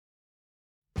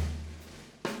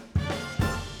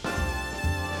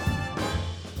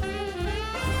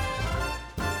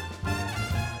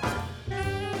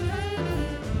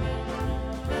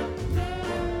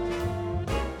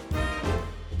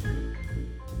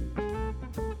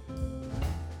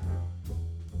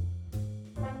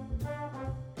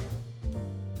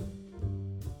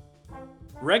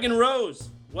Reagan Rose,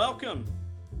 welcome.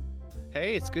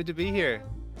 Hey, it's good to be here.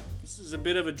 This is a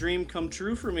bit of a dream come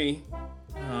true for me.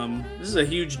 This is a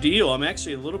huge deal. I'm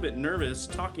actually a little bit nervous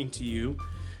talking to you.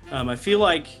 I feel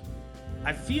like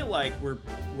we're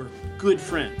good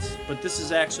friends, but this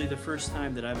is actually the first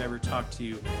time that I've ever talked to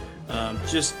you.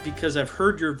 Just because I've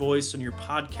heard your voice on your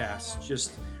podcast,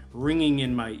 just ringing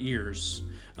in my ears.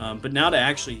 But now to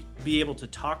actually be able to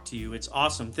talk to you, it's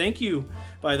awesome. Thank you,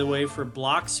 by the way, for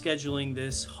block scheduling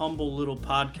this humble little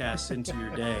podcast into your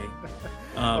day.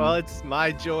 Well, it's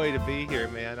my joy to be here,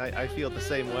 man. I feel the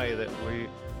same way that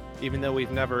even though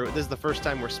this is the first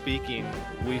time we're speaking,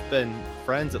 we've been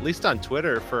friends, at least on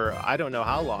Twitter, for I don't know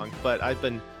how long, but I've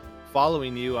been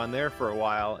following you on there for a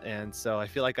while. And so I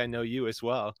feel like I know you as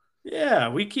well. Yeah,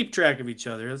 we keep track of each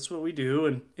other. That's what we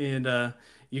do. And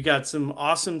you got some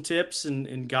awesome tips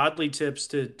and godly tips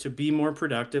to be more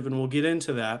productive, and we'll get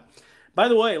into that. By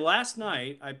the way, last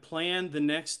night I planned the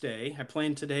next day. I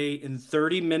planned today in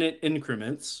 30-minute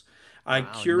increments. I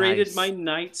Wow, curated my nice.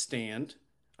 nightstand.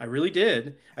 I really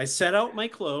did. I set out my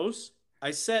clothes.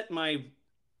 I set my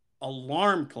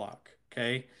alarm clock,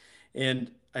 okay?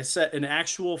 And I set an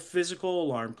actual physical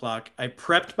alarm clock. I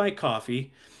prepped my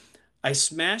coffee. I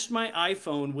smashed my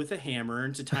iPhone with a hammer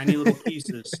into tiny little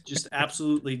pieces, just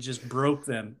absolutely just broke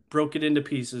it into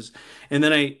pieces. And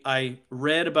then I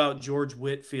read about George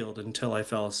Whitfield until I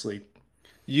fell asleep.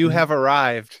 You have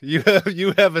arrived. You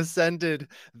have ascended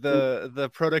the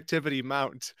productivity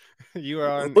mount. You're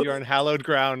on hallowed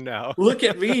ground now. Look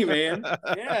at me, man.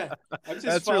 Yeah.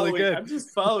 That's really good. I'm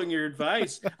just following your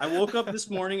advice. I woke up this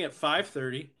morning at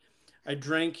 5:30. I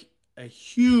drank a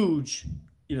huge,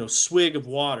 swig of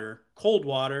water, cold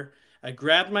water. I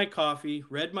grabbed my coffee,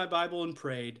 read my Bible and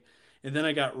prayed, and then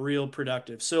I got real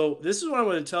productive. So, this is what I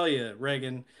want to tell you,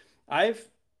 Reagan. I've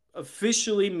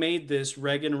officially made this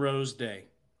Reagan Rose Day.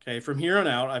 Okay, from here on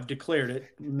out, I've declared it.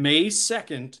 May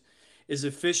 2nd is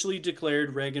officially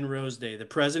declared Reagan Rose Day. The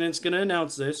president's going to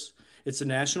announce this. It's a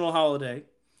national holiday.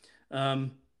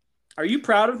 Um, are you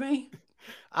proud of me?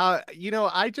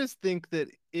 I just think that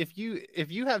if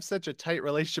you have such a tight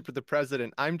relationship with the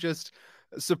president, I'm just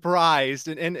surprised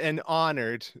and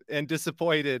honored and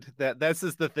disappointed that this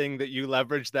is the thing that you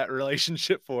leverage that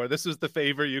relationship for. This was the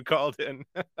favor you called in.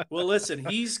 Well, listen,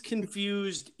 he's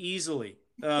confused easily.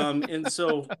 And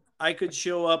so I could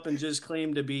show up and just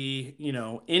claim to be,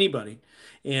 anybody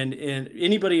and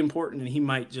anybody important, and he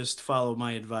might just follow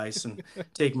my advice and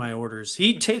take my orders.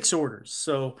 He takes orders.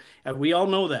 So we all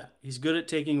know that. He's good at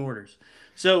taking orders.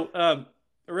 So,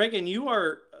 Reagan, you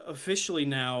are officially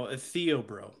now a Theo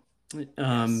bro.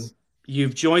 Um, Yes.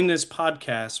 you've joined this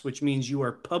podcast, which means you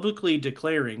are publicly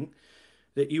declaring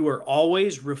that you are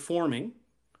always reforming,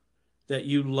 that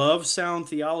you love sound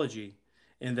theology,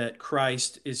 and that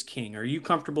Christ is king. Are you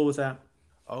comfortable with that?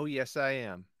 Oh, yes, I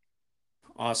am.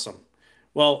 Awesome.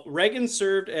 Well, Reagan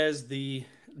served as the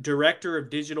director of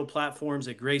digital platforms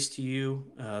at Grace to You,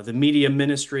 the media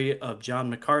ministry of John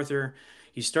MacArthur.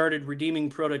 He started Redeeming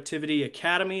Productivity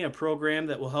Academy, a program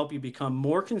that will help you become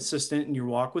more consistent in your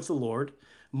walk with the Lord,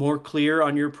 more clear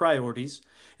on your priorities,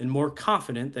 and more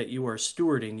confident that you are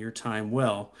stewarding your time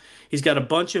well. He's got a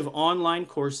bunch of online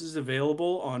courses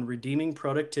available on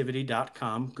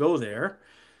redeemingproductivity.com. Go there,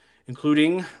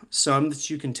 including some that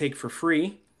you can take for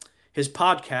free. His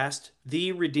podcast,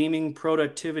 The Redeeming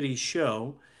Productivity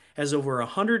Show, has over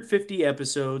 150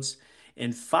 episodes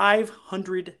and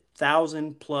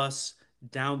 500,000 plus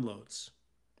downloads.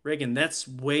 Reagan, that's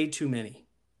way too many.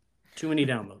 Too many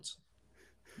downloads.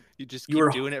 You just You keep are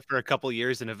doing it for a couple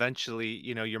years, and eventually,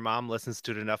 your mom listens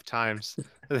to it enough times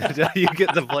that you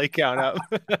get the play count up.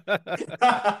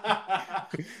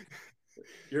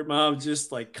 your mom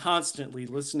just like constantly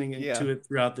listening Yeah. to it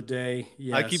throughout the day.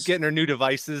 I keep Yes. getting her new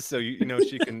devices, so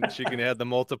she can add the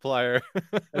multiplier.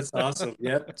 That's awesome.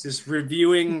 Yep. Just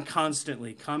reviewing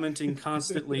constantly, commenting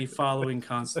constantly, following That's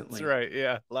constantly. right.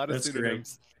 Yeah, a lot of That's great.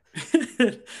 pseudonyms.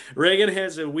 Reagan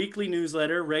has a weekly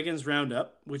newsletter, Reagan's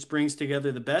Roundup, which brings together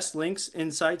the best links,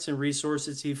 insights, and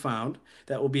resources he found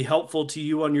that will be helpful to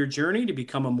you on your journey to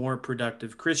become a more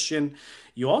productive Christian.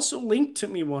 You also linked to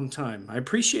me one time. I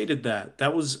appreciated that.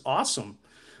 That was awesome.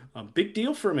 A big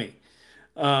deal for me.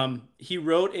 He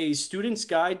wrote a student's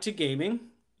guide to gaming.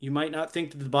 You might not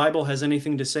think that the Bible has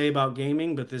anything to say about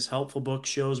gaming, but this helpful book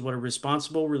shows what a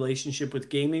responsible relationship with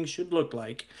gaming should look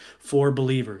like for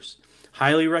believers.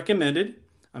 Highly recommended.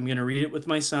 I'm going to read it with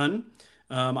my son.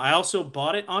 I also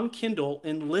bought it on Kindle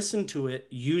and listened to it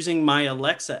using my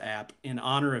Alexa app in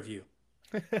honor of you.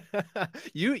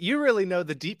 You really know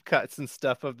the deep cuts and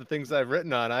stuff of the things I've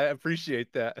written on. I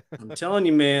appreciate that. I'm telling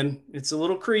you, man, it's a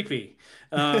little creepy.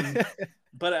 Um,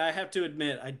 but I have to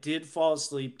admit, I did fall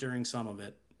asleep during some of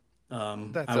it.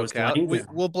 That's I was okay. laying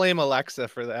We'll down. blame Alexa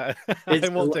for that. I It's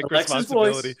won't take Alexa's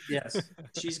responsibility. voice. Yes,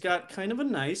 she's got kind of a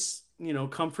nice,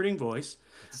 comforting voice.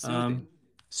 It's soothing. Um,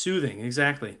 Soothing,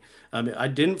 exactly. I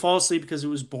didn't fall asleep because it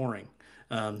was boring.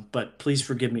 But please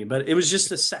forgive me. But it was just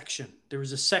a section. There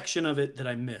was a section of it that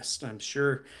I missed. I'm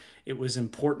sure it was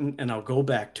important, and I'll go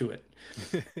back to it.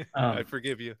 I Um,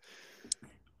 forgive you.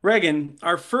 Reagan,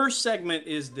 our first segment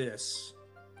is this,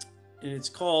 and it's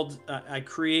called, I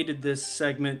created this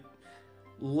segment.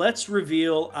 Let's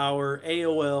reveal our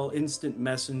AOL Instant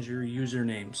Messenger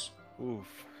usernames.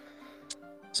 Oof.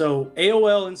 So,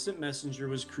 AOL Instant Messenger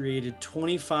was created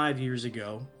 25 years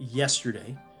ago,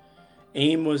 yesterday.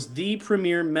 AIM was the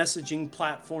premier messaging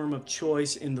platform of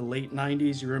choice in the late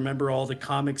 90s. You remember all the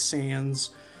Comic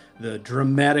Sans, the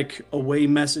dramatic away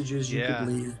messages you could Yeah.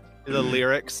 leave. The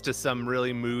lyrics to some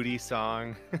really moody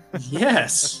song.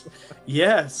 Yes.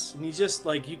 Yes. And you just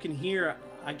like you can hear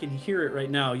I can hear it right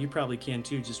now. You probably can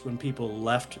too, just when people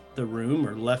left the room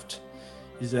or left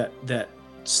is that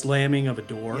slamming of a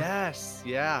door. Yes,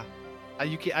 yeah.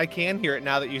 I can hear it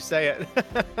now that you say it.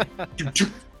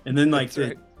 And then like That's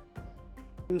the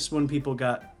right. when people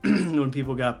got when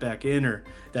people got back in or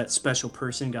that special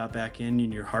person got back in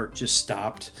and your heart just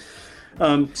stopped.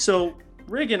 So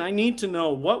Reagan, I need to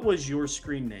know what was your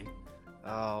screen name?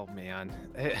 Oh man.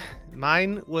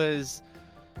 Mine was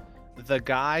the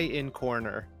guy in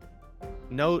corner.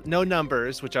 No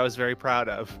numbers, which I was very proud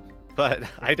of. But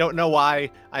I don't know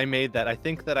why I made that. I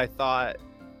think that I thought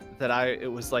that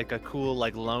it was like a cool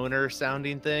like loner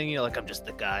sounding thing, like I'm just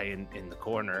the guy in the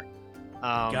corner.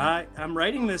 Guy, I'm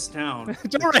writing this down. The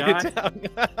Don't write guy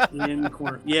it down. in the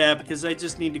corner. Yeah, because I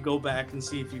just need to go back and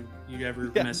see if you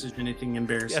ever Yeah. messaged anything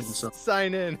embarrassing. Yes, So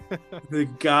sign in. the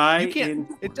guy You can't. in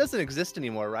It doesn't exist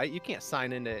anymore, right? You can't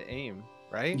sign into AIM,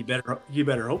 right? you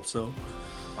better hope so.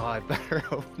 Oh, I better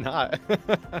hope not.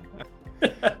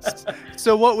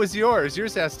 So what was yours?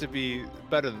 Yours has to be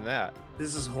better than that.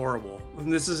 This is horrible.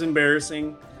 This is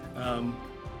embarrassing. Um,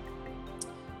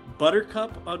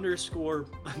 Buttercup underscore.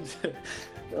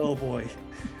 Oh boy.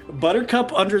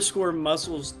 Buttercup underscore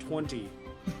muscles 20.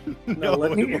 Now No,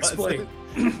 let me it explain.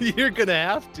 wasn't. You're gonna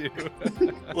have to.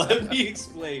 Let me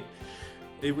explain.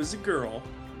 It was a girl,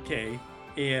 okay,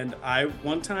 and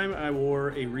one time I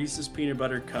wore a Reese's peanut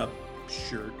butter cup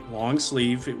shirt, long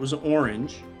sleeve. It was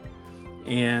orange,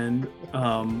 and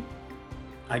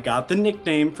I got the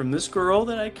nickname from this girl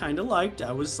that I kind of liked.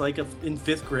 I was like in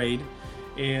fifth grade,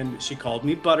 and she called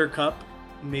me Buttercup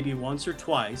maybe once or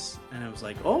twice, and I was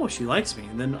like, oh, she likes me.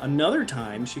 And then another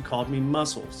time she called me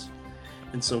Muscles,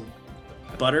 and so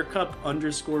Buttercup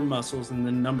underscore muscles, and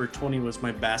then number 20 was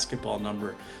my basketball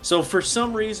number. So for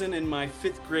some reason in my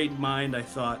fifth grade mind, I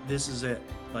thought this is it.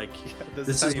 Like This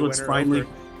this how is you what's win her finally over.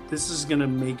 this is gonna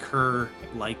make her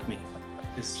like me.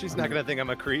 She's not gonna think I'm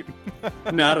a creep.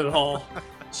 Not at all.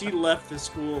 She left the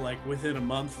school like within a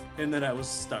month, and then I was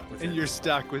stuck with And it. you're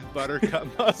stuck with Buttercup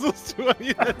muscles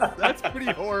 20. That's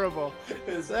pretty horrible.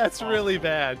 That's really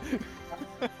bad.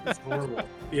 It's horrible.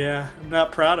 Yeah, I'm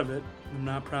not proud of it. I'm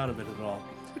not proud of it at all.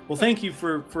 Well, thank you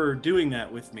for doing that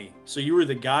with me. So you were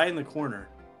the guy in the corner,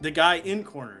 the guy in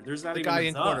corner. There's not The even guy a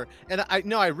in the. corner.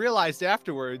 And I realized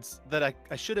afterwards that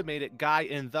I should have made it guy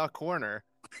in the corner.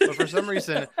 But for some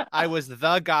reason, I was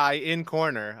the guy in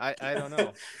corner. I don't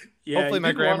know. Yeah, Hopefully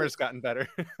my grammar's gotten better.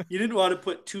 you didn't want to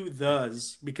put two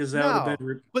thes because that would have No.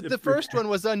 been But the first one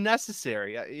was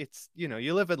unnecessary. It's, you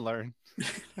live and learn.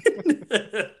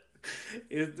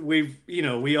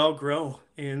 we all grow,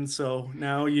 and so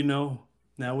now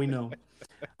now we know.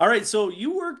 All right, so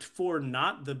you worked for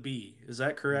Not the Bee, is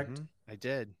that correct? I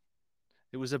did.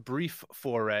 It was a brief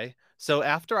foray. So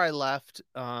after I left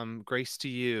Grace to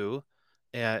You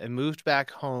and moved back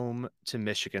home to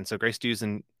Michigan. So Grace to You's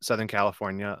in Southern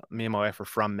California. Me and my wife are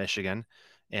from Michigan,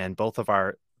 and both of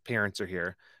our parents are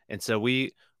here. And so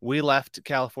we left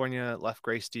California, left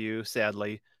Grace to You,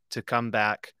 sadly, to come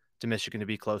back to Michigan to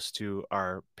be close to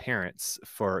our parents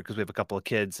because we have a couple of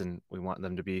kids and we want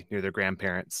them to be near their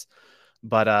grandparents.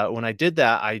 But when I did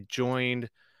that, I joined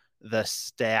the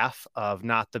staff of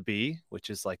Not the Bee, which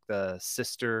is like the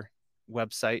sister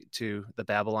website to the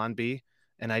Babylon Bee.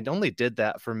 And I only did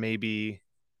that for maybe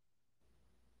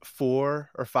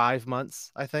 4 or 5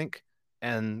 months, I think,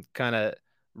 and kind of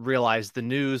realized the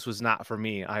news was not for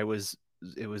me. I was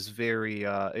it was very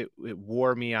it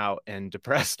wore me out and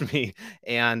depressed me.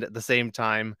 And at the same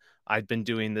time, I'd been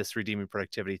doing this redeeming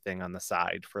productivity thing on the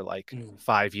side for like Mm.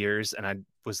 5 years, and I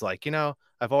was like,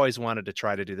 I've always wanted to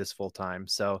try to do this full time.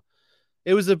 So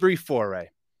it was a brief foray.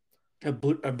 A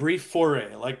brief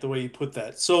foray. I like the way you put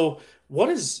that. So, what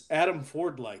is Adam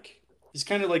Ford like? He's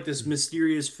kind of like this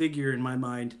mysterious figure in my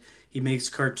mind. He makes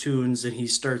cartoons and he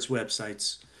starts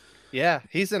websites. Yeah,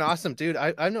 he's an awesome dude.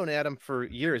 I've known Adam for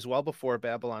years, well before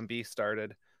Babylon Bee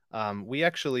started. We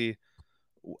actually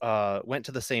went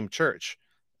to the same church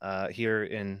here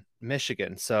in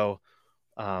Michigan. So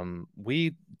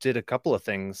we did a couple of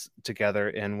things together.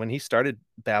 And when he started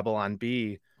Babylon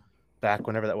Bee back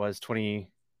whenever that was,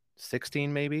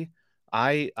 2016 maybe,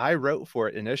 I wrote for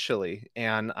it initially,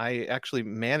 and I actually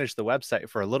managed the website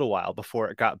for a little while before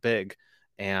it got big.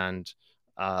 And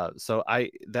so I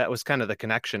that was kind of the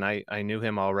connection. I knew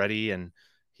him already, and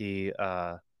he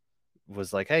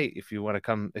was like, "Hey, if you want to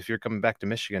come, if you're coming back to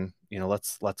Michigan,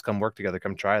 let's come work together,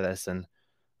 come try this." And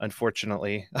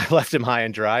unfortunately, I left him high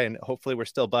and dry, and hopefully we're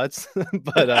still buds.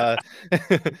 but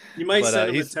You might but send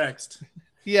him a he's text.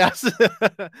 yes,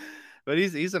 but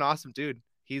he's an awesome dude.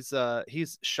 He's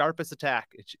sharp as a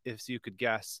tack, if you could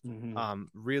guess. Hmm.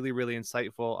 Really really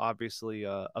insightful. Obviously,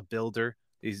 a builder.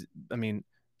 I mean,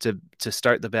 to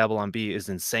start the Babylon Bee is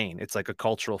insane. It's like a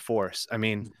cultural force. I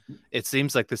mean, it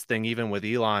seems like this thing, even with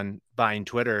Elon buying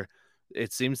Twitter,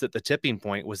 it seems that the tipping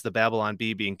point was the Babylon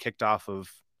Bee being kicked off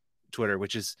of Twitter,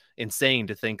 which is insane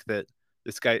to think that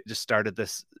this guy just started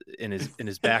this in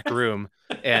his back room,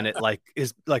 and it like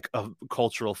is like a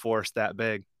cultural force that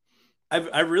big.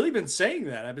 I've really been saying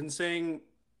that. I've been saying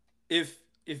if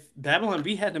Babylon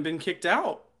Bee hadn't been kicked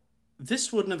out,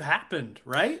 this wouldn't have happened,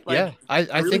 right? Yeah, Like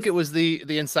I I really think it was the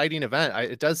inciting event.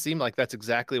 It does seem like that's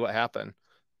exactly what happened.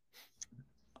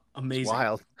 It's amazing.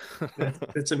 wild.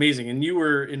 That's amazing. And you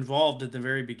were involved at the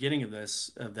very beginning of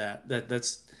this, of that.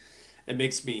 That's it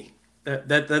makes me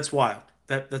that's wild.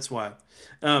 That's wild.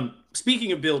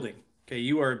 Speaking of building, okay,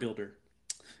 you are a builder.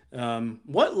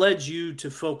 What led you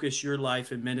to focus your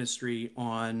life and ministry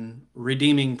on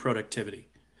redeeming productivity?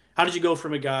 How did you go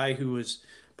from a guy who was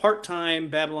part-time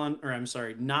Babylon, or I'm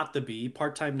sorry, not the bee,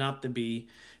 part-time not the bee,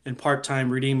 and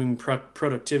part-time redeeming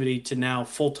productivity to now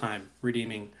full-time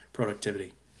redeeming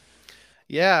productivity?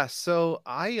 Yeah, so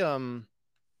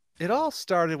it all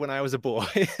started when I was a boy.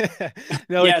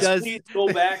 No, it Yes, does. please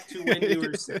go back to when you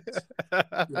were 6. This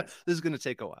Yes, is going to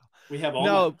take a while. we have all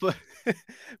No, night. but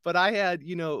but I had,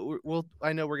 I know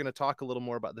we're going to talk a little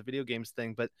more about the video games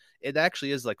thing, but it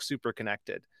actually is like super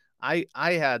connected. I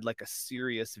had like a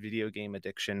serious video game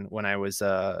addiction when I was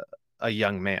a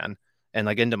young man, and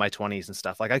like into my 20s and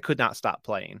stuff. Like I could not stop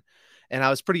playing. And I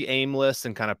was pretty aimless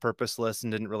and kind of purposeless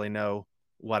and didn't really know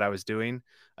what I was doing.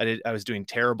 I was doing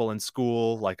terrible in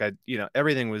school. Like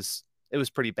everything it was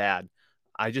pretty bad.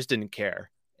 I just didn't care.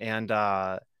 And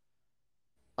I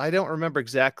don't remember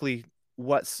exactly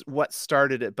what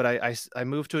started it, but I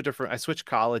moved to I switched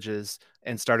colleges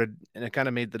and I kind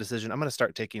of made the decision I'm going to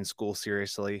start taking school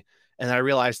seriously. And I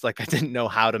realized like I didn't know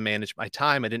how to manage my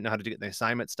time. I didn't know how to get the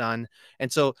assignments done.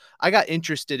 And so I got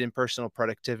interested in personal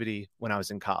productivity when I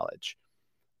was in college.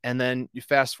 And then you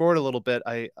fast forward a little bit,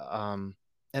 I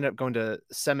ended up going to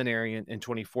seminary in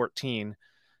 2014.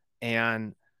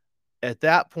 And at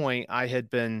that point, I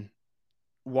had been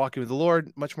walking with the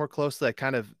Lord much more closely. I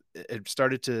kind of it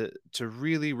started to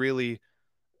really, really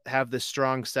have this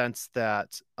strong sense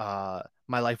that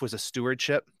my life was a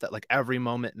stewardship, that like every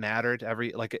moment mattered,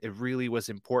 like it really was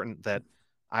important that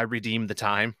I redeemed the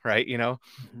time, right?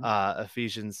 Mhm.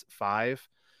 Ephesians 5.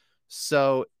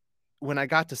 So when I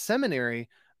got to seminary,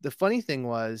 the funny thing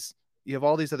was you have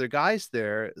all these other guys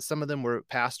there. Some of them were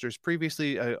pastors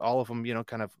previously, all of them,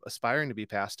 kind of aspiring to be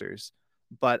pastors.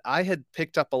 But I had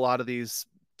picked up a lot of these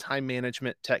time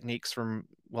management techniques from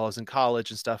while I was in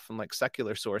college and stuff from like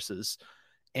secular sources.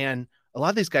 And a lot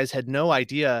of these guys had no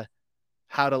idea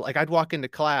how to like I'd walk into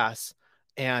class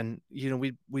and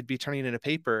we'd be turning in a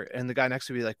paper and the guy next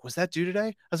to me like, was that due today?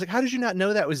 I was like, how did you not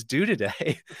know that was due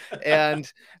today?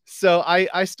 And so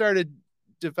I started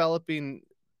developing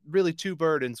really two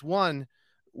burdens. One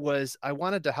was I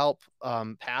wanted to help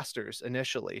pastors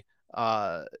initially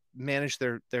manage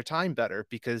their time better,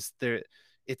 because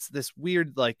it's this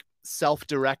weird like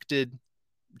self-directed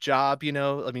job.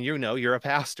 I mean, you're a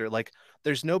pastor. Like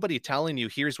there's nobody telling you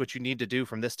here's what you need to do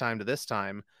from this time to this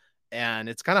time, and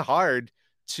it's kind of hard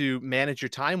to manage your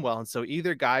time well. And so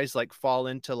either guys like fall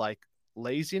into like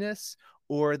laziness,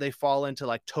 or they fall into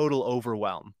like total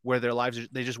overwhelm where their lives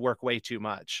they just work way too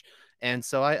much. And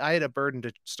so I had a burden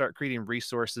to start creating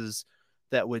resources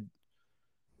that would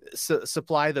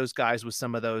supply those guys with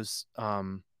some of those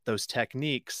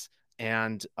techniques.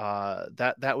 And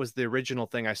that was the original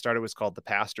thing I started, was called the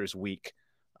Pastors Week.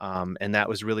 And that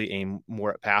was really aimed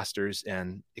more at pastors,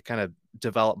 and it kind of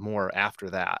developed more after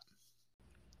that.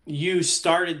 You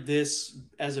started this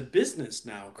as a business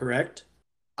now, correct?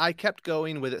 I kept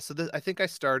going with it. So I think I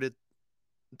started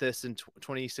this in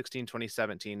 2016,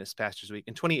 2017 as Pastors Week.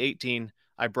 In 2018,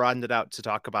 I broadened it out to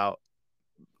talk about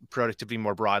productivity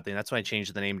more broadly. And that's why I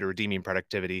changed the name to Redeeming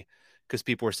Productivity, because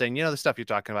people were saying, the stuff you're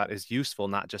talking about is useful,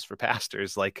 not just for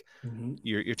pastors. Like Mhm.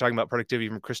 you're talking about productivity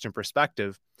from a Christian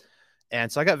perspective.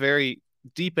 And so I got very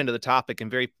deep into the topic and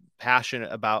very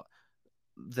passionate about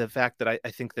the fact that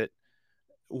I think that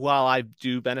while I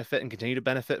do benefit and continue to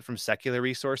benefit from secular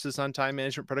resources on time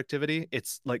management productivity,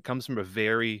 it's like comes from a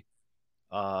very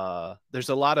there's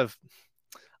a lot of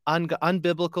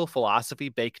unbiblical philosophy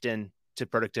baked in to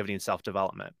productivity and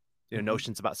self-development, Mhm.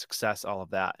 notions about success, all of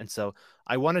that. And so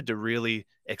I wanted to really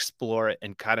explore it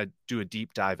and kind of do a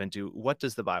deep dive into what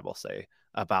does the Bible say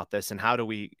about this, and how do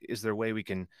we, is there a way we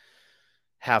can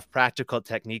have practical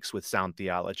techniques with sound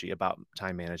theology about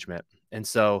time management. And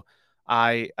so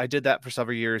I did that for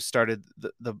several years, started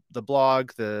the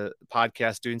blog, the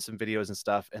podcast, doing some videos and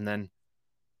stuff. And then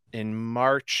in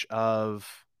March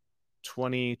of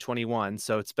 2021,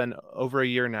 so it's been over a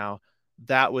year now,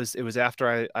 it was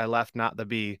after I left Not the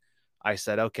Bee. I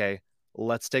said, okay,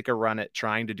 let's take a run at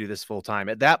trying to do this full time.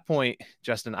 At that point,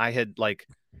 Justin,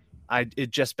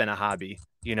 it just been a hobby.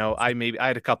 I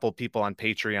had a couple people on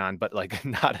Patreon, but like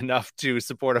not enough to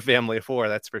support a family of four,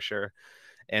 that's for sure.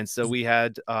 And so we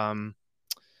had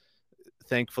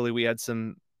thankfully we had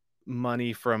some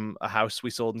money from a house we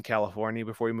sold in California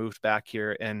before we moved back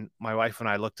here. And my wife and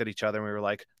I looked at each other and we were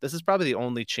like, this is probably the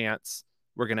only chance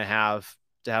we're going to have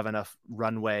enough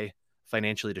runway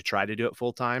financially to try to do it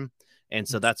full time. And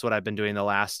so that's what I've been doing the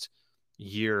last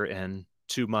year and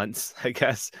 2 months, I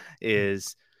guess,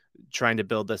 is trying to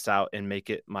build this out and make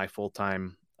it my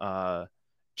full-time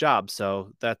job.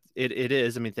 So that it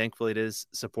is, I mean, thankfully it is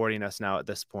supporting us now at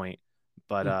this point.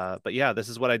 But yeah, this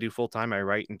is what I do full time. I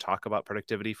write and talk about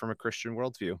productivity from a Christian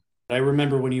worldview. I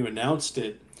remember when you announced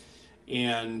it,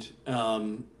 and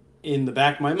in the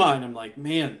back of my mind, I'm like,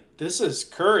 man, this is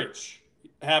courage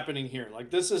happening here. Like,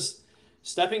 this is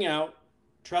stepping out,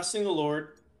 trusting the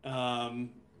Lord, and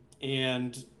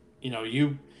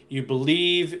you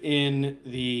believe in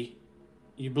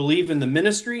the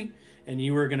ministry, and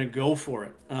you are going to go for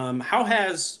it. How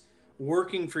has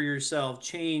working for yourself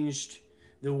changed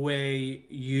the way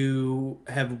you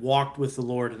have walked with the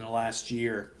Lord in the last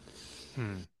year?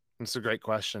 Hmm. That's a great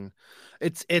question.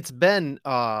 It's been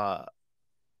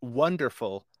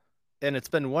wonderful, and it's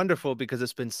been wonderful because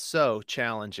it's been so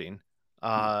challenging.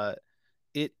 Uh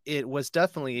it was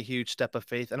definitely a huge step of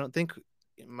faith. I don't think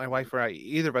my wife or I,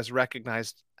 either of us,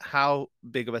 recognized how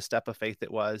big of a step of faith it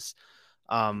was.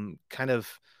 Kind of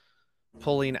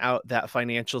pulling out that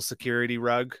financial security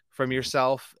rug from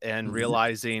yourself and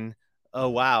realizing, oh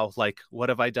wow, like what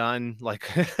have I done? Like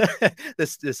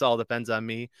this all depends on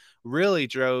me. Really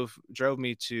drove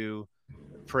me to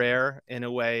prayer in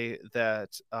a way that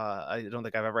I don't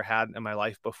think I've ever had in my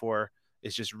life before.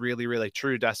 It's just really, really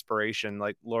true desperation.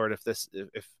 Like, Lord, if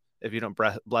you don't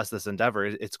bless this endeavor,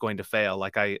 it's going to fail.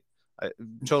 Like I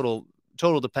total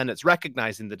dependence,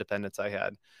 recognizing the dependence I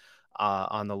had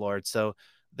on the Lord. So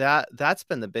that's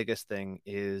been the biggest thing,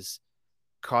 is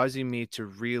causing me to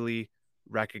really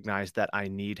recognize that I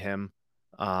need him.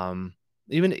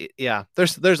 Even yeah,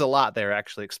 there's a lot there,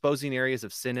 actually. Exposing areas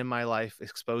of sin in my life,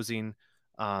 exposing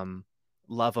um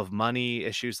love of money,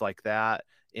 issues like that,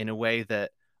 in a way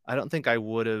that I don't think I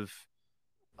would have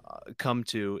come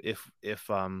to if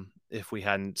we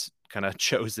hadn't kind of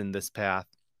chosen this path.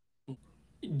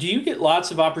 Do you get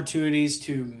lots of opportunities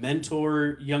to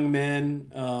mentor young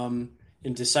men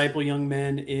and disciple young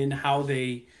men in how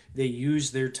they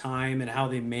use their time and how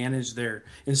they manage their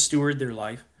and steward their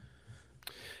life?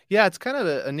 Yeah, it's kind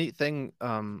of a neat thing.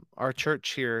 Our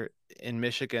church here in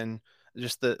Michigan,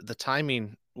 just the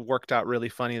timing worked out really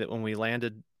funny, that when we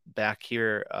landed back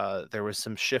here, there was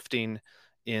some shifting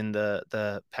in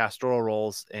the pastoral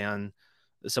roles, and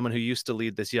someone who used to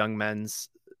lead this young men's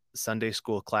Sunday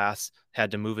school class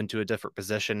had to move into a different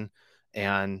position,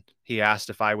 and he asked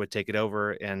if I would take it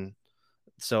over. And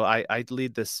so I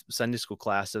lead this Sunday school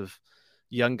class of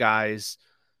young guys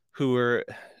who are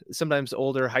sometimes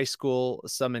older, high school,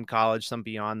 some in college, some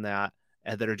beyond that,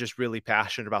 and that are just really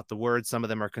passionate about the word. Some of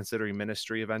them are considering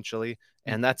ministry eventually.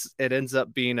 And it ends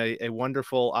up being a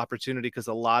wonderful opportunity, because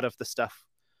a lot of the stuff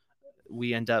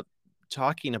we end up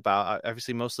talking about,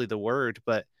 obviously mostly the word,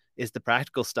 but is the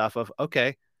practical stuff of,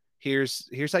 okay,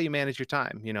 here's how you manage your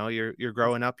time. You know, you're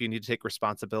growing up, you need to take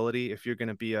responsibility if you're going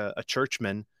to be a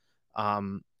churchman.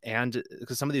 And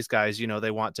because some of these guys, you know,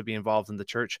 they want to be involved in the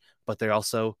church, but they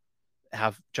also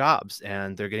have jobs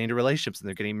and they're getting into relationships and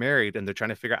they're getting married and they're trying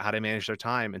to figure out how to manage their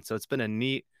time. And so it's been a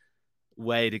neat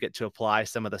way to get to apply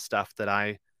some of the stuff that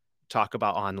I talk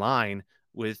about online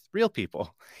with real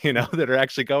people, you know, that are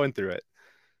actually going through it.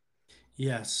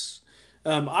 Yes.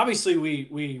 Obviously,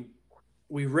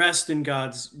 we rest in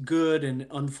God's good and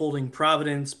unfolding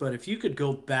providence, but if you could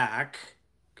go back,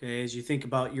 okay, as you think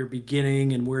about your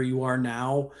beginning and where you are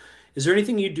now, is there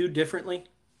anything you do differently?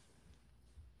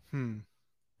 Hmm.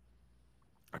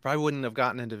 I probably wouldn't have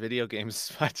gotten into video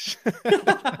games much.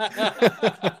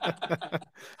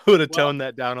 Would have Well, toned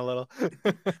that down a little.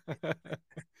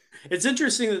 it's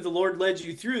interesting that the Lord led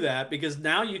you through that because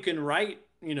now you can write,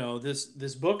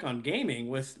 this book on gaming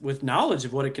with knowledge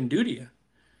of what it can do to you.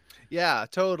 Yeah,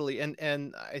 totally.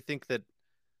 And I think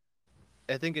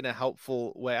in a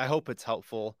helpful way, I hope it's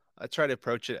helpful. I try to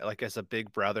approach it like as a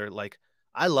big brother. Like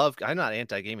I'm not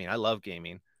anti-gaming. I love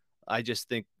gaming. I just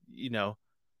think, you know,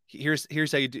 here's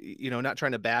how you do, you know, not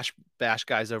trying to bash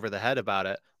guys over the head about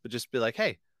it, but just be like,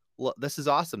 hey, look, this is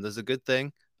awesome. This is a good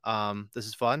thing. This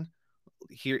is fun.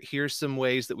 Here's some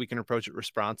ways that we can approach it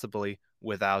responsibly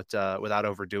without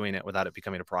overdoing it, without it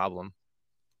becoming a problem.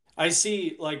 I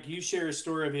see, like you share a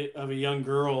story of a young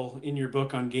girl in your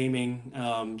book on gaming,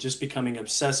 just becoming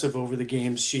obsessive over the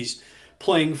games. She's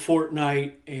playing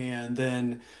Fortnite, and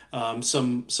then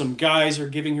some guys are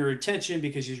giving her attention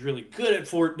because she's really good at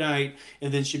Fortnite,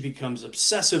 and then she becomes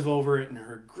obsessive over it, and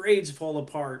her grades fall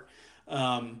apart.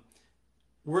 Um,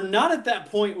 we're not at that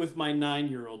point with my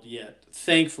 9-year-old yet,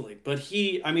 thankfully. But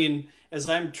I mean, as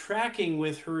I'm tracking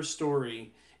with her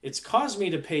story, it's caused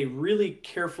me to pay really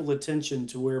careful attention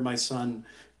to where my son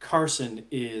Carson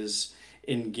is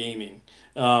in gaming.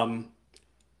 Um,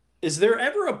 is there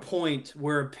ever a point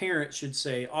where a parent should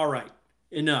say, all right,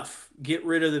 enough, get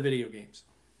rid of the video games?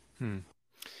 Hmm.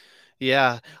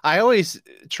 Yeah, I always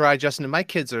try, Justin. And my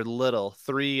kids are little,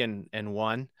 3 and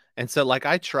 1, and so like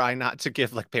I try not to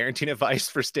give like parenting advice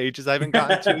for stages I haven't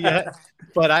gotten to yet.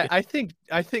 But I think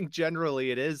generally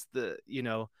it is the, you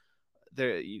know,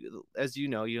 as you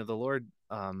know, the Lord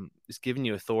is giving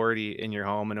you authority in your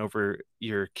home and over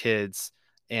your kids,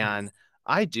 and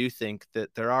I do think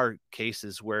that there are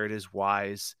cases where it is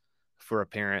wise for a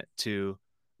parent to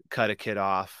cut a kid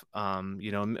off,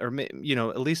 you know, you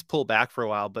know, at least pull back for a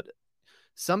while. But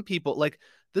some people like,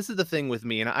 this is the thing with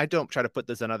me, and I don't try to put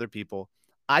this on other people.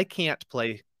 I can't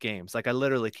play games. Like I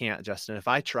literally can't, Justin. If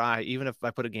I try, even if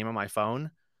I put a game on my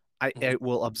phone, it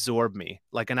will absorb me.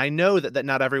 Like, and I know that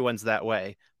not everyone's that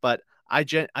way, but I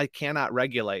cannot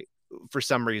regulate for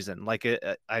some reason. Like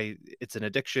it's an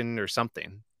addiction or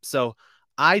something. So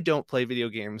I don't play video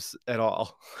games at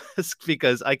all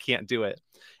because I can't do it.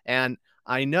 And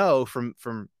I know from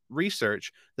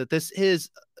research that this is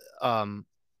um,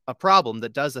 a problem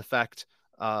that does affect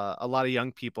a lot of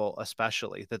young people,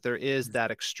 especially that there is that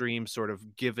extreme sort of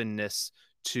givenness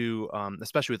to,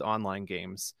 especially with online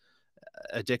games,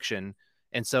 addiction.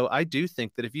 And so I do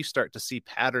think that if you start to see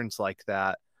patterns like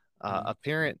that, a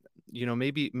parent, you know,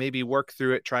 maybe work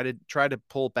through it, try to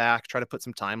pull back, try to put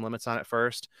some time limits on it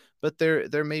first. But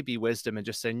there may be wisdom in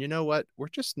just saying, you know what, we're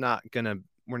just not gonna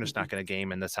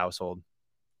game in this household.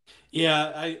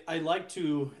 Yeah, I like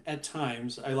to, at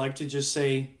times, I like to just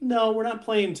say, no, we're not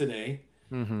playing today.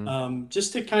 Mm-hmm.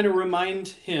 Just to kind of remind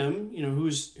him,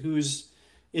 who's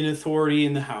in authority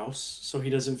in the house, so he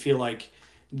doesn't feel like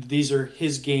these are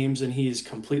his games and he is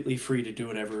completely free to do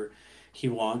whatever he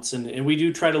wants. And we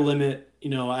do try to limit,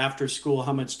 after school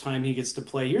how much time he gets to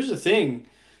play. Here's the thing,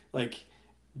 like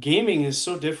gaming is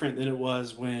so different than it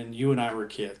was when you and I were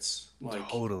kids.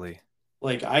 Totally.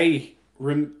 Like I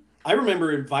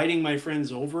remember inviting my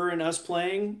friends over and us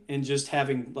playing and just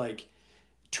having like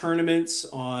tournaments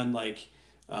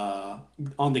uh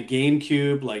on the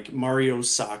GameCube, like Mario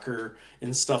Soccer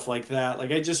and stuff like that.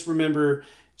 Like I just remember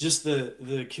just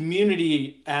the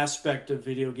community aspect of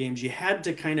video games. You had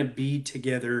to kind of be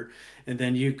together, and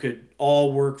then you could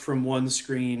all work from one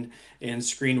screen and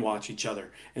screen watch each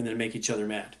other and then make each other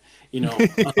mad. You know,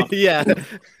 Yeah.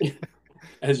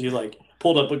 as you like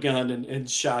pulled up a gun and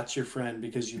shot your friend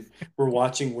because you were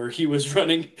watching where he was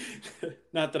running.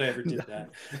 Not that I ever did that.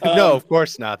 No, Um, of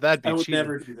course not. That'd I be would cheating.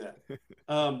 never do that.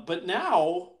 But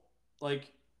now,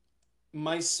 like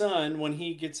my son, when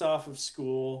he gets off of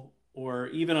school or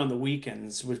even on the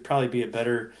weekends, would probably be a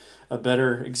better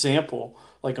example.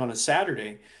 Like on a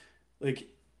Saturday, like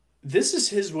this is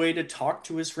his way to talk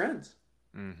to his friends.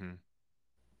 Mm-hmm.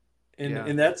 And Yeah.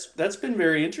 and that's been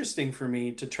very interesting for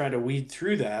me to try to weed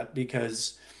through that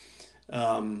because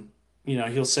um,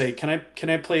 he'll say, "Can I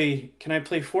play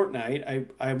Fortnite?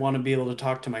 I want to be able to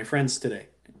talk to my friends today."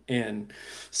 And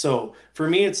so for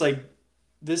me, it's like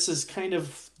this is kind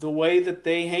of the way that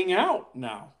they hang out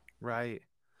now. Right.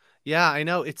 Yeah, I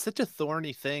know. It's such a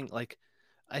thorny thing. Like,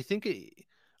 I think it,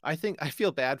 I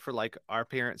feel bad for like our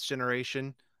parents'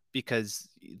 generation because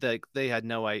they had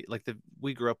no I like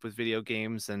we grew up with video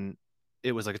games and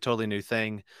it was like a totally new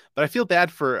thing. But I feel bad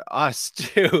for us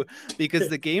too because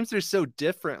the games are so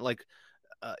different. Like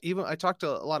even I talked to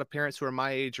a lot of parents who are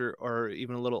my age or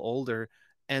even a little older,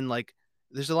 and like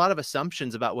there's a lot of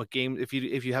assumptions about what game if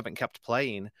you haven't kept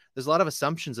playing, there's a lot of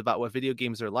assumptions about what video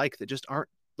games are like that just aren't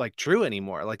like true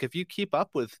anymore. Like if you keep up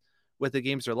with what the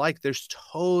games are like, they're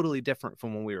totally different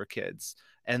from when we were kids,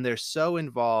 and they're so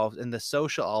involved, and the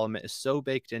social element is so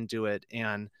baked into it,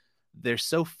 and they're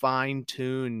so fine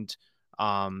tuned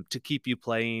to keep you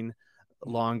playing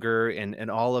longer,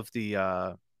 and all of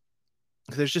the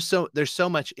there's so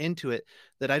much into it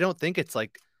that I don't think it's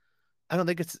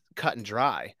cut and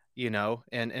dry, you know.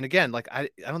 And again, like I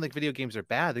don't think video games are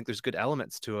bad. I think there's good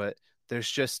elements to it. There's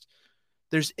just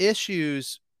there's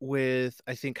issues with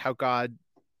I think how God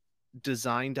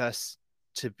designed us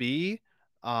to be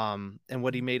and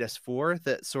what he made us for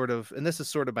that sort of, and this is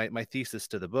sort of my thesis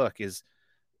to the book is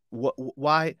what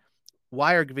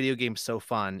why are video games so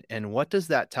fun, and what does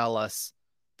that tell us,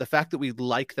 the fact that we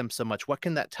like them so much, what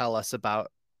can that tell us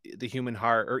about the human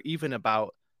heart or even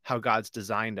about how God's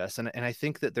designed us? And I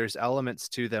think that there's elements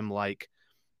to them like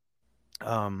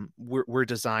we're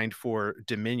designed for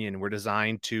dominion, we're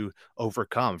designed to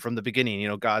overcome from the beginning. You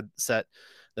know, God set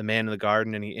the man in the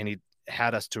garden, and he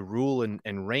had us to rule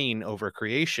and reign over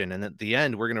creation, and at the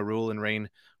end we're going to rule and reign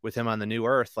with him on the new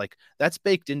earth. Like that's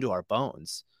baked into our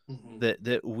bones, Mhm.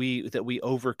 that we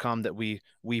overcome, that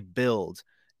we build.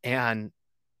 And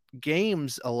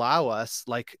games allow us,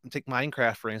 like take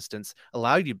Minecraft for instance,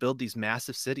 allow you to build these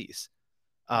massive cities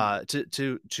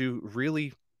to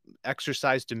really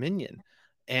exercise dominion,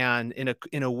 and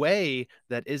in a way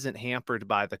that isn't hampered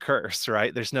by the curse.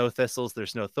 Right, there's no thistles,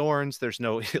 there's no thorns, there's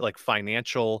no like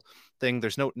financial thing,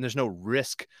 there's no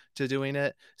risk to doing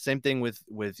it. Same thing with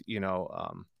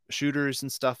shooters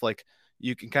and stuff. Like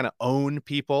you can kind of own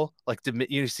people, like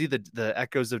you see the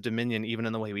echoes of dominion even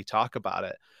in the way we talk about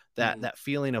it, Mhm. that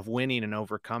feeling of winning and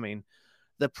overcoming.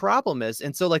 The problem is,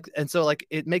 and so like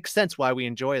it makes sense why we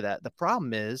enjoy that. The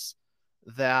problem is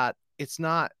that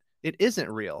it isn't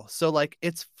real. So like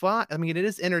it's fun. I mean, it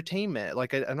is entertainment.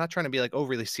 Like I'm not trying to be like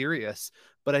overly serious,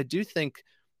 but I do think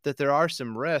that there are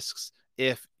some risks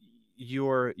if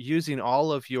you're using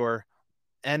all of your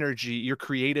energy, your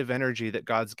creative energy that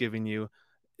God's giving you,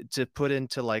 to put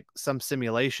into like some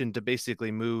simulation to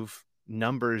basically move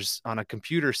numbers on a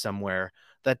computer somewhere.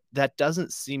 That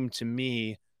doesn't seem to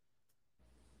me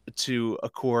to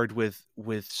accord with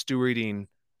stewarding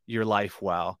your life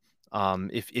well,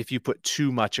 if you put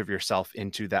too much of yourself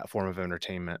into that form of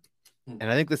entertainment. Mhm.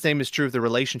 And I think the same is true of the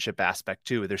relationship aspect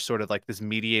too. There's sort of like this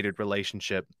mediated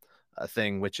relationship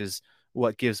thing, which is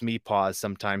what gives me pause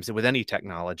sometimes with any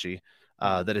technology,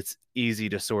 Mhm. that it's easy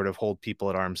to sort of hold people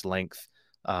at arm's length,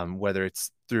 whether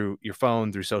it's through your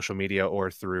phone, through social media, or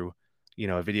through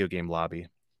a video game lobby.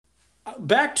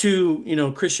 Back to,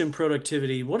 Christian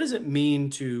productivity. What does it mean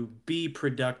to be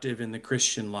productive in the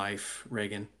Christian life,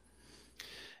 Reagan?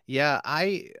 Yeah,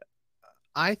 I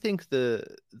think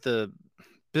the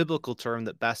biblical term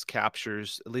that best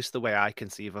captures at least the way I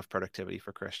conceive of productivity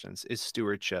for Christians is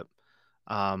stewardship.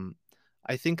 Um,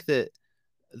 I think that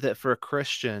for a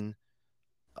Christian,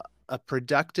 a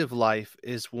productive life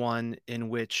is one in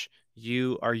which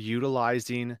you are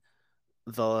utilizing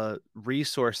the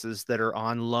resources that are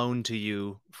on loan to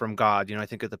you from God. I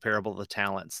think of the parable of the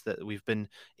talents, that we've been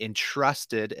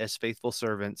entrusted as faithful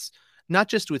servants, not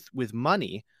just with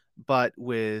money, but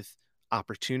with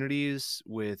opportunities,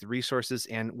 with resources,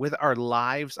 and with our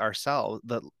lives ourselves,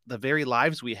 the very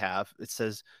lives we have. It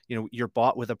says, you're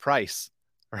bought with a price,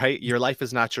 right? Your life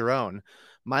is not your own.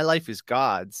 My life is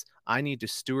God's. I need to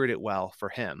steward it well for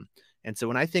him. And so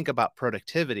when I think about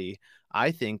productivity,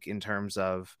 I think in terms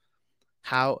of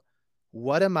how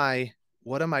what am I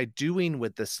what am I doing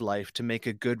with this life to make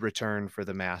a good return for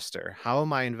the master? How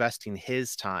am I investing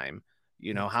his time?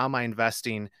 How am I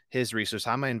investing his resource?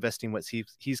 How am I investing what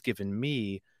he's given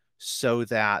me, so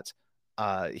that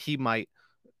he might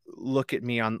look at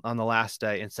me on the last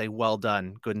day and say, well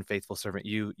done, good and faithful servant,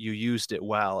 you used it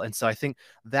well. And so I think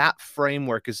that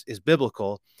framework is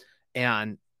biblical,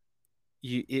 and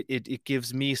it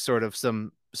gives me sort of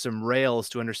some rails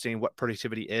to understand what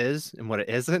productivity is and what it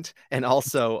isn't, and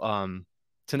also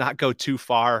to not go too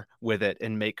far with it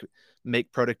and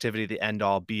make productivity the end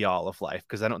all be all of life,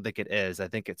 because I don't think it is. I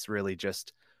think it's really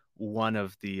just one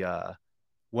of the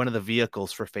one of the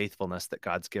vehicles for faithfulness that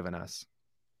God's given us.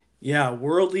 Yeah,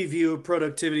 worldly view of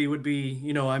productivity would be,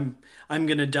 I'm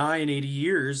going to die in 80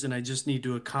 years and I just need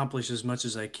to accomplish as much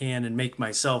as I can and make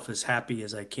myself as happy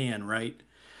as I can, right?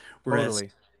 Whereas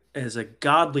Totally. as a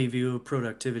godly view of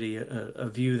productivity, a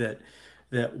view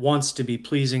that wants to be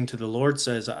pleasing to the Lord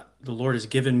says, the Lord has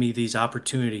given me these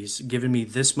opportunities, given me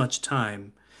this much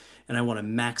time, and I want to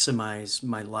maximize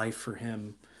my life for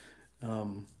him.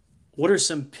 Um, what are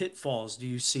some pitfalls do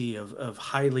you see of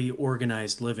highly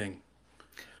organized living?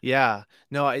 Yeah,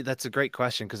 no, that's a great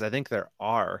question because I think there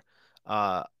are.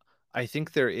 Uh, I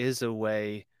think there is a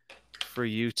way for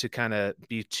you to kind of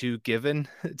be too given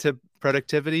to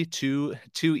productivity, too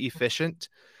efficient,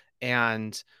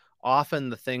 and often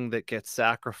the thing that gets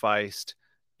sacrificed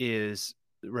is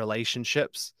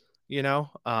relationships.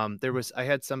 I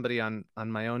had somebody on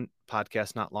my own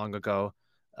podcast not long ago.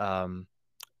 Um,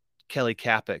 Kelly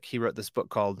Kapic, he wrote this book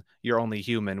called You're Only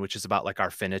Human, which is about like our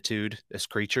finitude as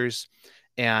creatures.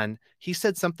 And he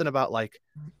said something about like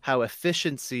how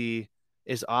efficiency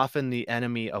is often the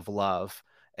enemy of love.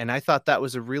 And I thought that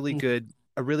was a really good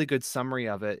summary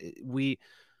of it. We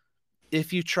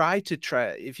if you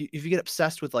if you get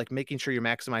obsessed with like making sure you're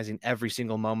maximizing every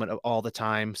single moment of all the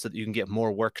time so that you can get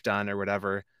more work done or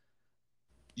whatever,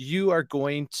 you are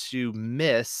going to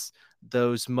miss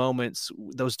those moments,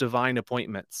 those divine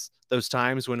appointments, those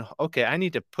times when, okay, I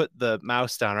need to put the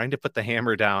mouse down, or I need to put the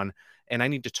hammer down, and I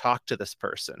need to talk to this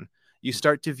person. You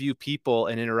start to view people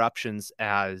and interruptions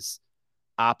as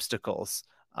obstacles.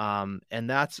 And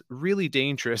that's really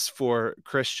dangerous for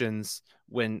Christians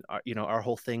when, our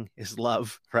whole thing is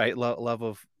love, right? Love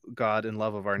of God and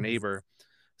love of our neighbor.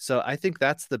 So I think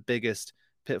that's the biggest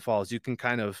pitfalls. You can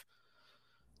kind of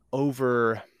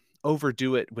over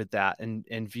overdo it with that and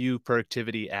view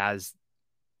productivity as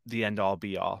the end all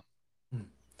be all.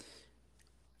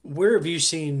 Where have you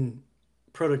seen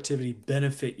productivity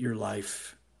benefit your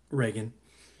life, Reagan?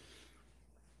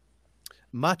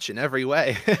 Much in every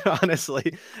way,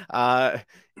 honestly. uh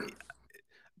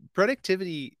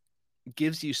Productivity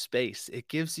gives you space. It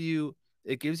gives you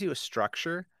a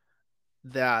structure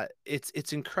that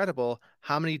it's incredible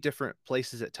how many different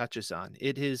places it touches on.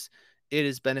 It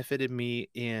has benefited me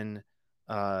in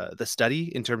the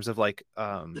study in terms of like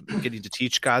getting to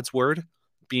teach God's word,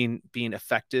 being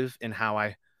effective in how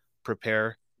I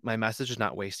prepare my message,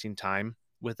 not wasting time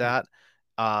with that.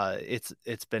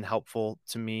 It's been helpful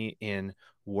to me in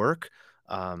work,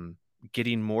 um,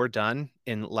 getting more done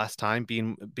in less time,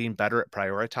 being better at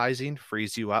prioritizing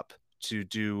frees you up to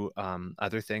do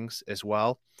other things as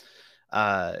well.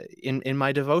 In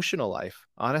my devotional life,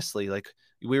 honestly, like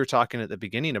we were talking at the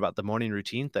beginning about the morning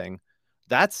routine thing,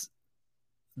 that's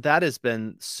that has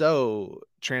been so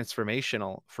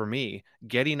transformational for me.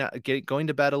 Going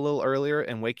to bed a little earlier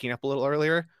and waking up a little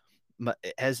earlier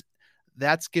has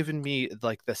that's given me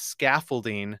like the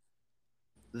scaffolding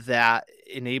that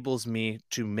enables me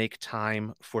to make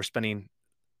time for spending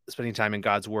time in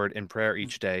God's word and prayer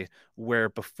each day. Where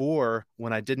before,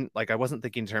 when I wasn't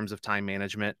thinking in terms of time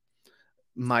management,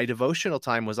 my devotional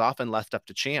time was often left up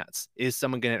to chance. Is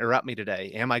someone going to interrupt me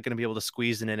today? Am I going to be able to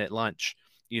squeeze it in at lunch?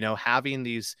 Having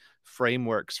these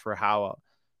frameworks for how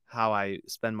I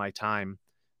spend my time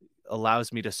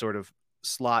allows me to sort of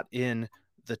slot in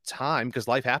the time, because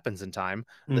life happens in time,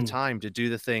 the Mm. time to do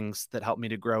the things that help me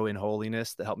to grow in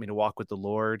holiness, that help me to walk with the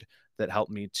Lord, that help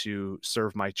me to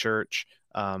serve my church.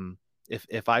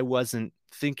 If I wasn't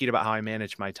thinking about how I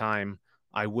manage my time,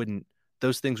 I wouldn't.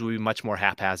 Those things would be much more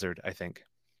haphazard, I think.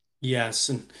 Yes,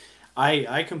 and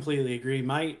I completely agree.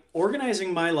 My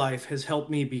organizing my life has helped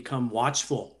me become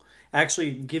watchful,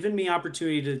 actually given me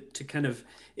opportunity to kind of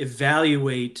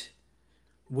evaluate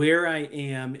where I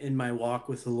am in my walk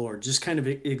with the Lord, just kind of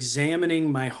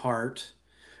examining my heart.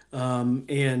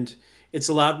 And it's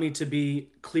allowed me to be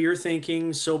clear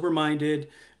thinking, sober minded,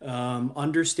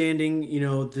 understanding,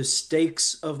 the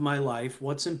stakes of my life,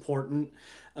 what's important.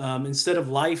 Instead of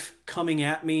life coming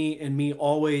at me and me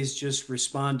always just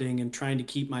responding and trying to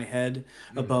keep my head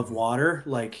above Mhm. water,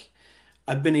 like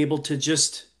I've been able to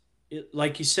just,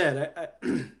 like you said,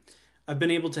 I've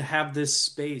been able to have this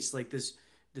space, like this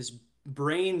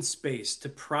brain space to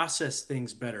process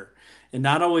things better, and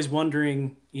not always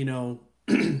wondering,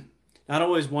 not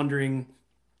always wondering,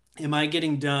 am I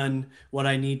getting done what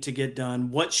I need to get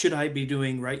done? What should I be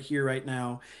doing right here, right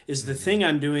now? Is the thing Mhm.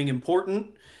 I'm doing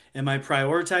important? Am I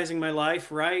prioritizing my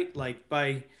life right? Like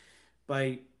by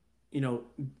you know,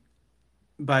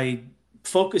 by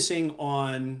focusing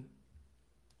on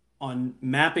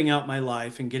mapping out my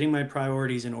life and getting my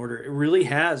priorities in order, it really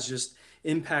has just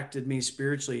impacted me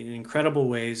spiritually in incredible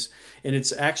ways. And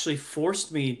it's actually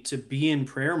forced me to be in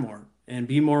prayer more and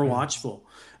be more Mm. watchful.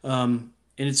 And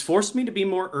it's forced me to be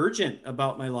more urgent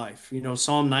about my life.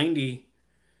 Psalm 90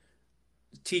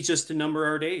 teach us to number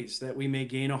our days that we may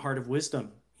gain a heart of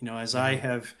wisdom. As I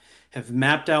Yeah. have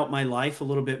mapped out my life a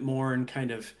little bit more and kind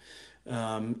of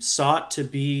sought to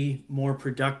be more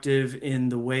productive in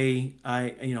the way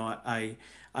I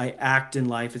act in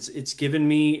life. It's given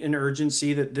me an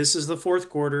urgency that this is the fourth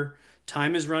quarter,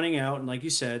 time is running out, and like you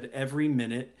said, every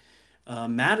minute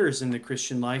matters in the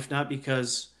Christian life, not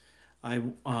because I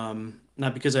want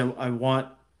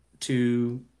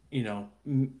to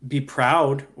be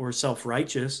proud or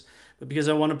self-righteous, but because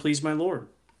I want to please my Lord.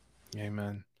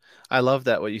 Amen. I love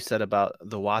that what you said about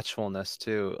the watchfulness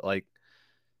too. Like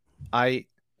I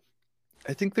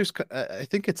I think I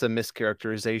think it's a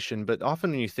mischaracterization, but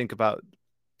often when you think about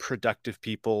productive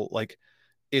people, like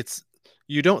it's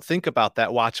you don't think about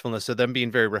that watchfulness of them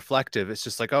being very reflective. It's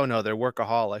just like, oh no, they're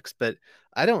workaholics. But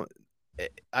I don't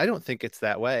I don't think it's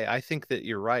that way. I think that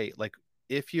you're right. Like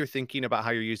if you're thinking about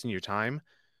how you're using your time,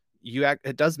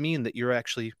 it does mean that you're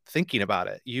actually thinking about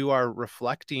it. You are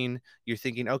reflecting, you're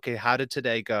thinking, okay, how did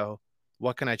today go?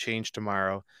 What can I change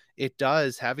tomorrow? It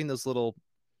does having those little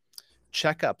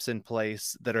checkups in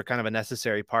place that are kind of a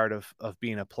necessary part of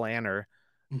being a planner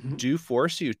Mhm. do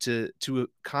force you to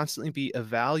constantly be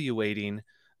evaluating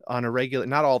on a regular,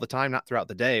 not all the time, not throughout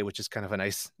the day, which is kind of a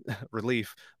nice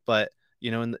relief, but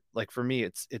like for me,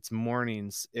 it's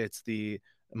mornings, it's the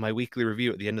my weekly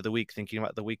review at the end of the week, thinking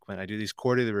about the week when I do these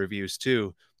quarterly reviews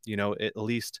too. At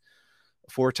least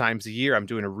 4 times a year, I'm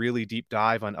doing a really deep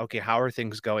dive on, okay, how are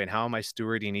things going? How am I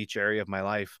stewarding each area of my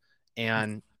life?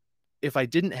 And if I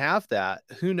didn't have that,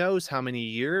 who knows how many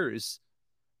years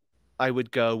I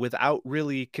would go without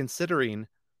really considering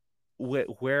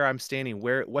where I'm standing,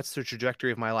 what's the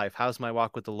trajectory of my life, how's my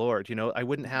walk with the Lord. I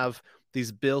wouldn't have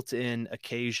these built-in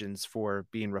occasions for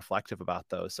being reflective about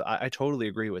those. So I totally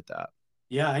agree with that.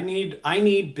 Yeah, I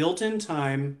need built-in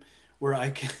time where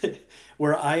I can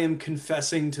where I am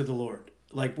confessing to the Lord.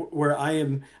 Like where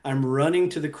I'm running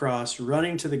to the cross,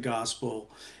 running to the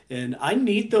gospel, and I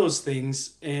need those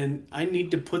things and I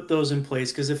need to put those in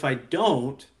place because if I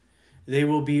don't, they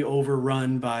will be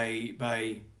overrun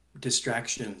by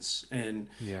distractions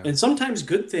Yeah. and sometimes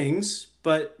good things,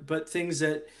 but things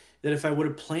that if I would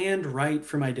have planned right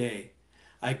for my day,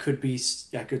 I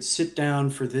could sit down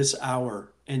for this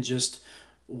hour and just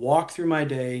walk through my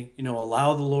day,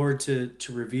 allow the Lord to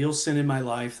reveal sin in my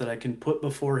life that I can put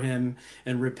before him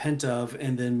and repent of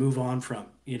and then move on from,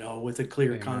 with a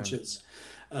clear Amen. conscience.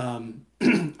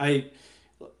 I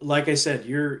like I said,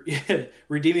 your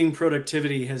redeeming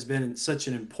productivity has been such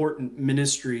an important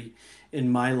ministry in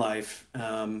my life.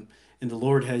 And the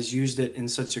Lord has used it in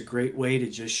such a great way to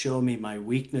just show me my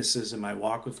weaknesses in my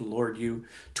walk with the Lord. You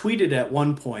tweeted at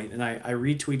one point, and I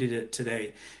retweeted it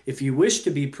today. If you wish to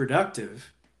be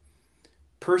productive,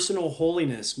 personal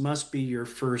holiness must be your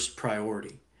first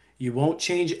priority. You won't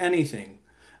change anything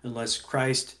unless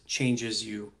Christ changes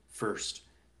you first.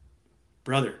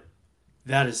 Brother,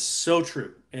 that is so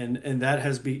true. And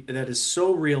that is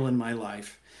so real in my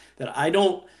life that I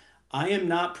am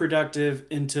not productive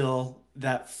until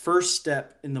that first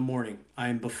step in the morning. I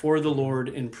am before the Mhm. Lord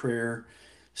in prayer,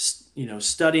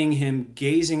 studying him,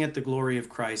 gazing at the glory of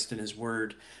Christ and his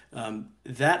word.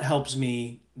 That helps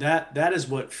me. That is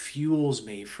what fuels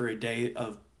me for a day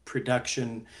of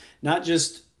production, not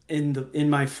just in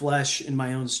my flesh, in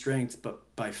my own strength,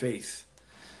 but by faith.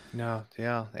 No,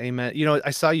 yeah, amen.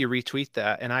 I saw you retweet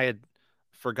that, and I had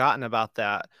forgotten about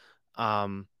that.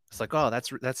 It's like, oh,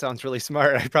 that sounds really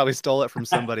smart. I probably stole it from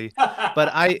somebody, but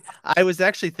I was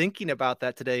actually thinking about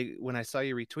that today when I saw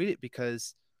you retweet it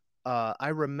because I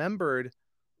remembered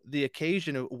the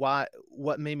occasion of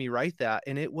what made me write that,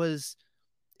 and it was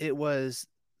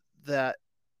that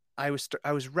I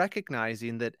was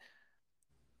recognizing that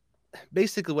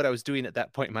basically what I was doing at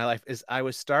that point in my life is I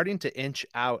was starting to inch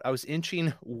out. I was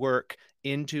inching work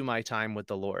into my time with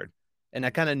the Lord. And I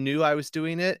kind of knew I was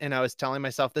doing it. And I was telling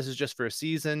myself, this is just for a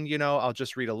season. I'll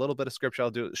just read a little bit of scripture.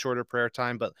 I'll do a shorter prayer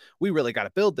time, but we really got to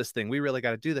build this thing. We really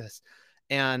got to do this.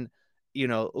 And,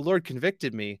 the Lord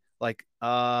convicted me like,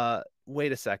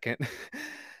 wait a second.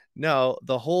 No,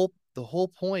 the whole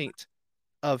point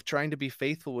of trying to be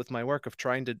faithful with my work, of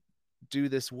trying to do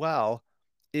this well,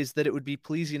 is that it would be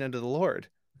pleasing unto the Lord.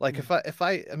 Like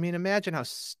I mean, imagine how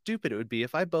stupid it would be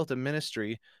if I built a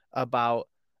ministry about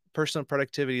personal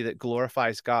productivity that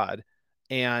glorifies God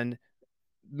and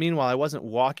meanwhile, I wasn't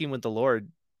walking with the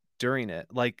Lord during it.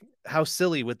 Like, how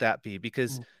silly would that be?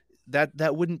 Because Mm.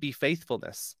 that wouldn't be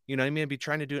faithfulness. You know what I mean? I'd be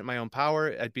trying to do it in my own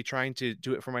power. I'd be trying to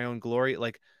do it for my own glory.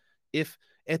 Like, if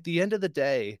at the end of the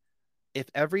day, if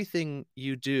everything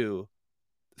you do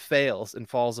fails and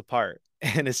falls apart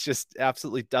and it's just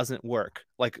absolutely doesn't work,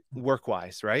 like work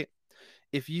wise, right?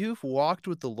 If you've walked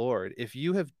with the Lord, if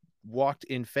you have walked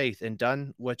in faith and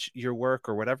done what your work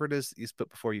or whatever it is He's put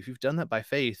before you, if you've done that by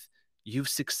faith, you've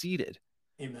succeeded.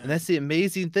 And Amen. that's the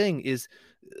amazing thing is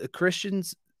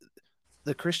Christians,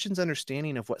 the Christian's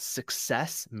understanding of what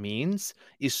success means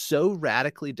is so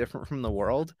radically different from the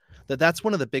world that that's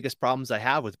one of the biggest problems I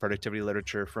have with productivity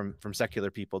literature from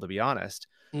secular people, to be honest.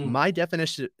 Mm. My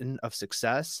definition of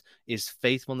success is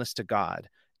faithfulness to God.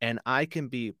 And I can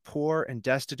be poor and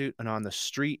destitute and on the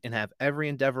street and have every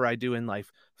endeavor I do in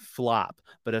life flop.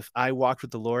 But if I walked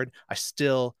with the Lord, I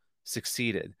still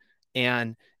succeeded.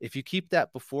 And if you keep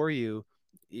that before you,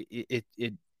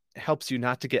 it helps you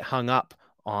not to get hung up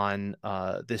on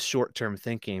this short term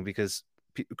thinking, because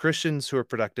Christians who are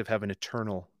productive have an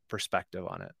eternal perspective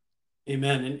on it.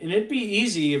 Amen. And it'd be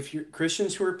easy if you're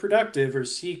Christians who are productive or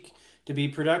seek to be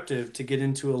productive to get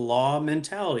into a law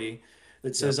mentality that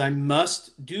Yep. says, I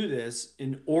must do this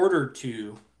in order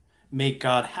to make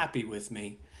God happy with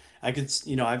me.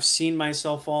 I've seen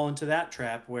myself fall into that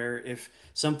trap where if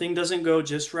something doesn't go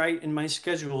just right in my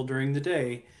schedule during the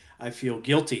day, I feel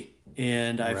guilty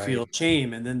and I feel Right.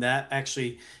 shame. And then that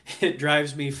actually it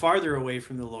drives me farther away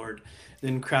from the Lord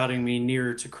than crowding me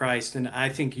nearer to Christ. And I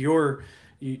think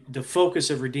the focus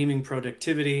of redeeming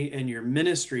productivity and your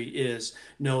ministry is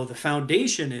no, the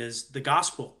foundation is the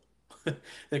gospel that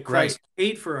Right. Christ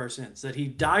paid for our sins, that he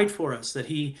died for us, that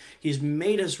he's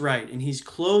made us right and he's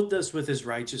clothed us with his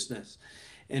righteousness.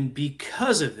 And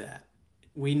because of that,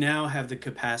 we now have the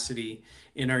capacity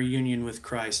in our union with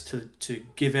Christ to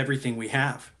give everything we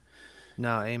have.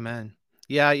 No, amen.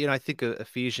 Yeah, I think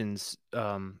Ephesians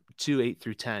 2, 8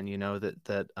 through 10,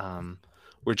 that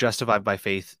we're justified by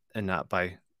faith and not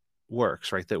by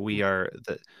works, right? That we are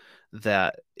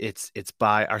that it's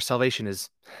by our salvation is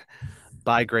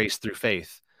by grace through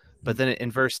faith. But then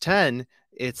in verse 10,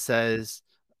 it says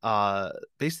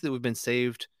basically we've been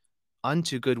saved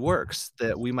unto good works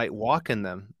that we might walk in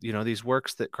them, these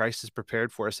works that Christ has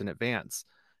prepared for us in advance.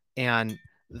 And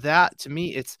that to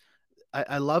me,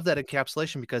 I love that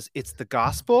encapsulation because it's the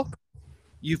gospel.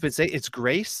 You've been saying it's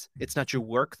grace. It's not your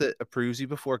work that approves you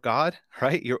before God,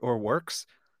 right? Your or works,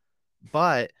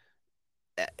 but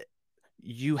eh,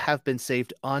 you have been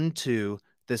saved unto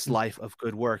this life of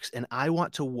good works. And I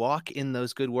want to walk in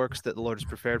those good works that the Lord has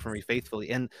prepared for me faithfully.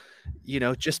 And,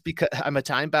 just because I'm a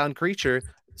time bound creature,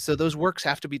 so those works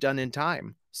have to be done in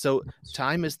time. So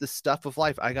time is the stuff of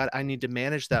life. I need to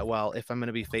manage that well if I'm going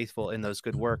to be faithful in those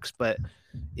good works. But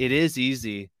it is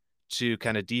easy to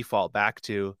kind of default back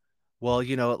to, well,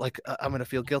 like I'm going to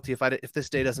feel guilty if this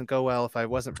day doesn't go well, if I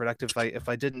wasn't productive,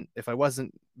 if I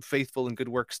wasn't faithful in good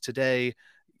works today.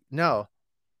 No,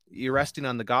 you're resting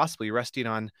on the gospel. You're resting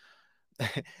on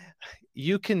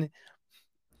you can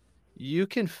you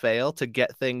can fail to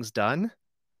get things done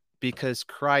because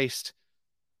Christ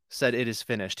said it is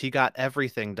finished. He got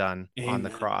everything done on the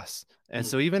Amen. cross. And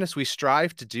so even as we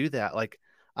strive to do that, like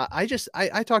I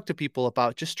talk to people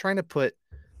about just trying to put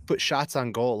shots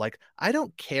on goal. Like I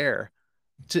don't care,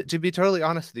 to be totally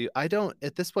honest with you, I don't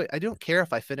at this point, I don't care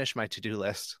if I finish my to-do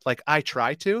list. Like I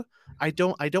try to. I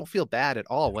don't feel bad at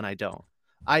all when I don't.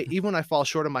 I even when I fall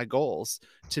short of my goals.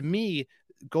 To me,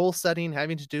 goal setting,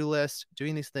 having to-do lists,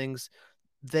 doing these things,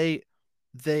 they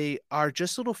they are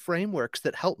just little frameworks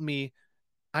that help me.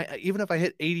 Even if I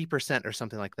hit 80% or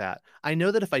something like that, I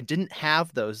know that if I didn't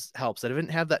have those helps, that I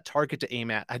didn't have that target to aim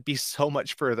at, I'd be so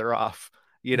much further off,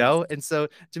 And so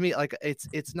to me, like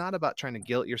it's not about trying to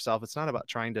guilt yourself. It's not about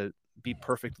trying to be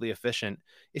perfectly efficient.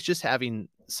 It's just having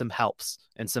some helps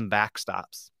and some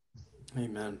backstops.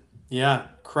 Amen. Yeah,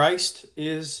 Christ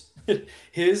is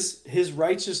his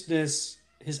righteousness,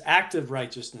 his act of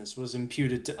righteousness was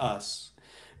imputed to us.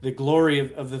 The glory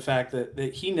of the fact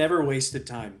that he never wasted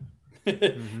time.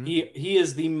 Mm-hmm. He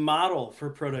is the model for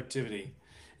productivity.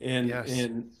 Yes.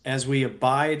 And as we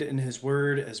abide in his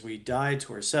word, as we die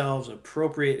to ourselves,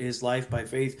 appropriate his life by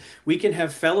faith, we can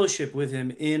have fellowship with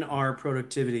him in our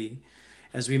productivity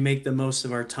as we make the most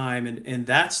of our time. And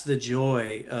that's the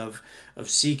joy of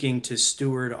seeking to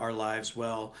steward our lives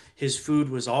well. His food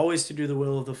was always to do the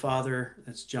will of the Father.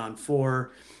 That's John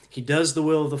 4. He does the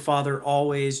will of the Father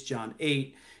always, John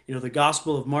 8. The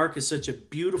Gospel of Mark is such a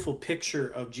beautiful picture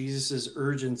of Jesus's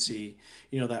urgency.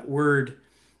 That word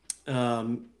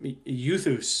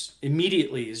euthus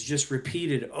immediately is just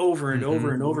repeated over and over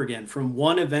Hmm. and over again from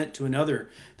one event to another.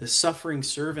 The suffering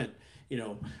servant,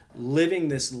 living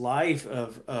this life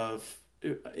of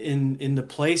in the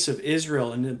place of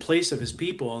Israel and in place of his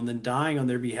people, and then dying on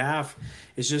their behalf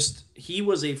is just he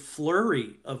was a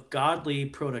flurry of godly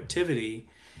productivity,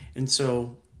 and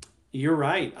so you're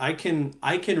right. I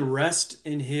can rest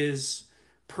in his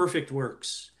perfect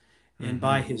works. And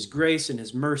by Hmm. his grace and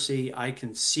his mercy, I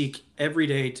can seek every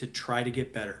day to try to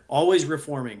get better. Always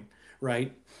reforming,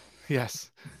 right? Yes.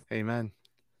 Amen.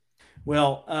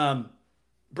 Well,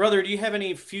 brother, do you have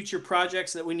any future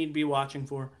projects that we need to be watching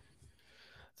for?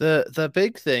 The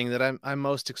big thing that I'm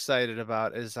most excited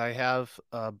about is I have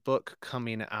a book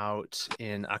coming out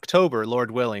in October, Lord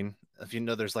willing. If you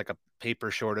know, there's like a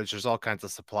paper shortage, there's all kinds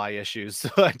of supply issues. So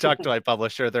I talked to my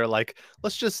publisher. They're like,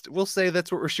 we'll say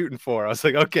that's what we're shooting for. I was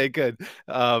like, okay, good.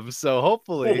 So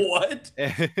hopefully, What?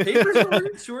 Paper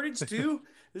shortage too?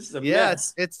 This is a yeah,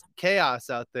 mess. it's chaos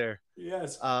out there.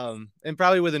 Yes. And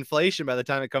probably with inflation, by the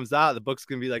time it comes out, the book's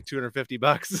gonna be like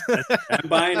 $250. I'm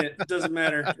buying it. It doesn't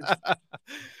matter.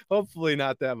 Hopefully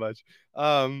not that much.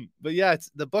 But yeah,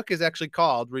 the book is actually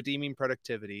called Redeeming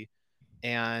Productivity,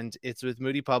 and it's with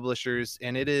Moody Publishers,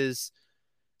 and it's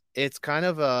kind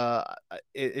of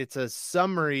it's a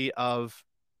summary of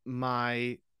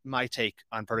my take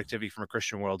on productivity from a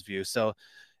Christian worldview. So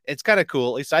it's kind of cool.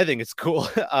 At least I think it's cool.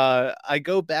 I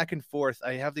go back and forth.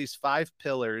 I have these 5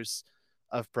 pillars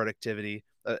of productivity,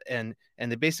 and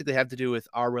they basically have to do with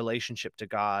our relationship to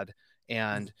God,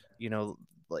 and you know,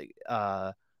 like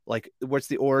what's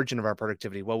the origin of our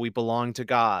productivity? Well, we belong to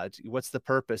God. What's the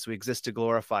purpose? We exist to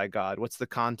glorify God. What's the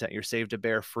content? You're saved to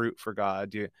bear fruit for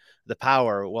God. The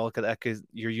power, well,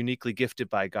 you're uniquely gifted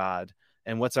by God.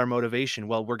 And what's our motivation?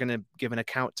 Well, we're going to give an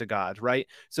account to God, right?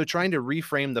 So trying to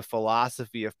reframe the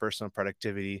philosophy of personal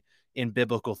productivity in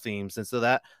biblical themes. And so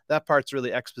that part's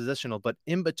really expositional, but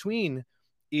in between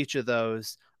each of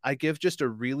those, I give just a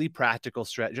really practical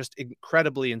just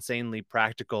incredibly insanely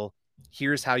practical,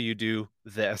 here's how you do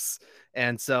this.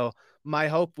 And so my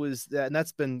hope was that, and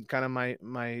that's been kind of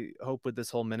my hope with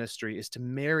this whole ministry, is to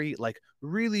marry like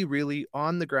really, really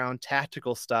on the ground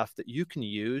tactical stuff that you can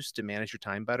use to manage your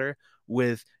time better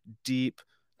with deep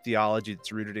theology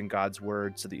that's rooted in God's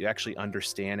word, so that you actually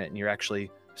understand it and you're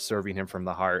actually serving him from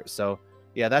the heart. So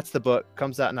yeah, that's the book.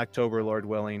 Comes out in October, Lord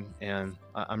willing, and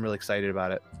I'm really excited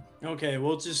about it. Okay,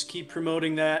 we'll just keep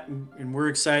promoting that, and we're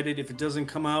excited. If it doesn't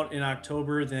come out in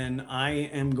October, then I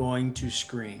am going to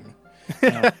scream.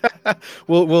 Uh,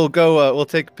 We'll go. We'll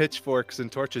take pitchforks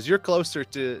and torches. You're closer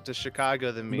to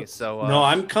Chicago than me, so no,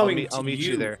 I'm I'll coming meet to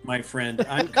you you, there. my friend.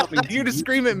 I'm coming to You just you.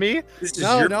 scream at me? This is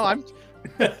No, your no, fault.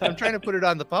 I'm trying to put it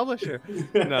on the publisher.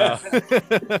 No.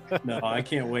 No, I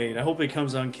can't wait. I hope it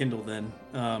comes on Kindle then.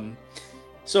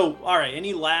 So, all right.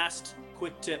 Any last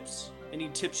quick tips? Any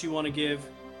tips you want to give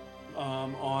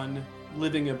on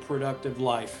living a productive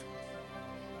life?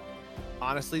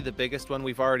 Honestly, the biggest one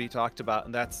we've already talked about,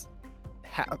 and that's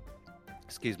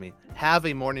have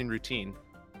a morning routine.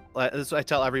 This is what I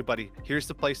tell everybody. Here's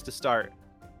the place to start.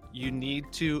 You need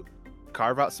to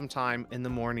carve out some time in the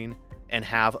morning and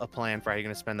have a plan for how you're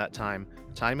going to spend that time.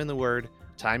 Time in the Word,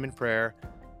 time in prayer,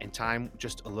 and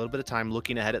just a little bit of time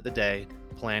looking ahead at the day,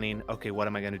 planning, okay, what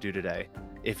am I going to do today?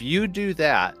 If you do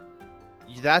that,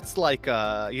 that's like, the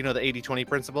 80-20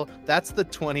 principle. That's the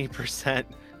 20%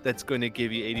 that's going to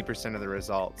give you 80% of the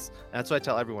results. And that's why I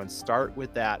tell everyone, start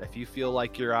with that. If you feel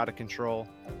like you're out of control,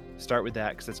 start with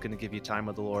that, because it's going to give you time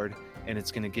with the Lord, and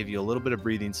it's going to give you a little bit of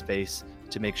breathing space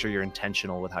to make sure you're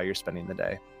intentional with how you're spending the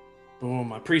day.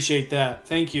 Boom. I appreciate that.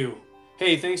 Thank you.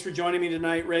 Hey, thanks for joining me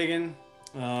tonight, Reagan.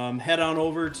 Head on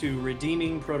over to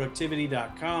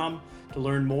redeemingproductivity.com to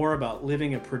learn more about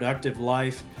living a productive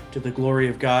life to the glory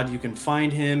of God. You can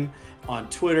find him on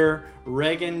Twitter,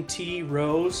 Reagan T.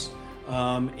 Rose.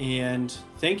 And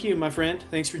thank you, my friend.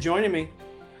 Thanks for joining me.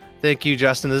 Thank you,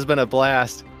 Justin. This has been a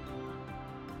blast.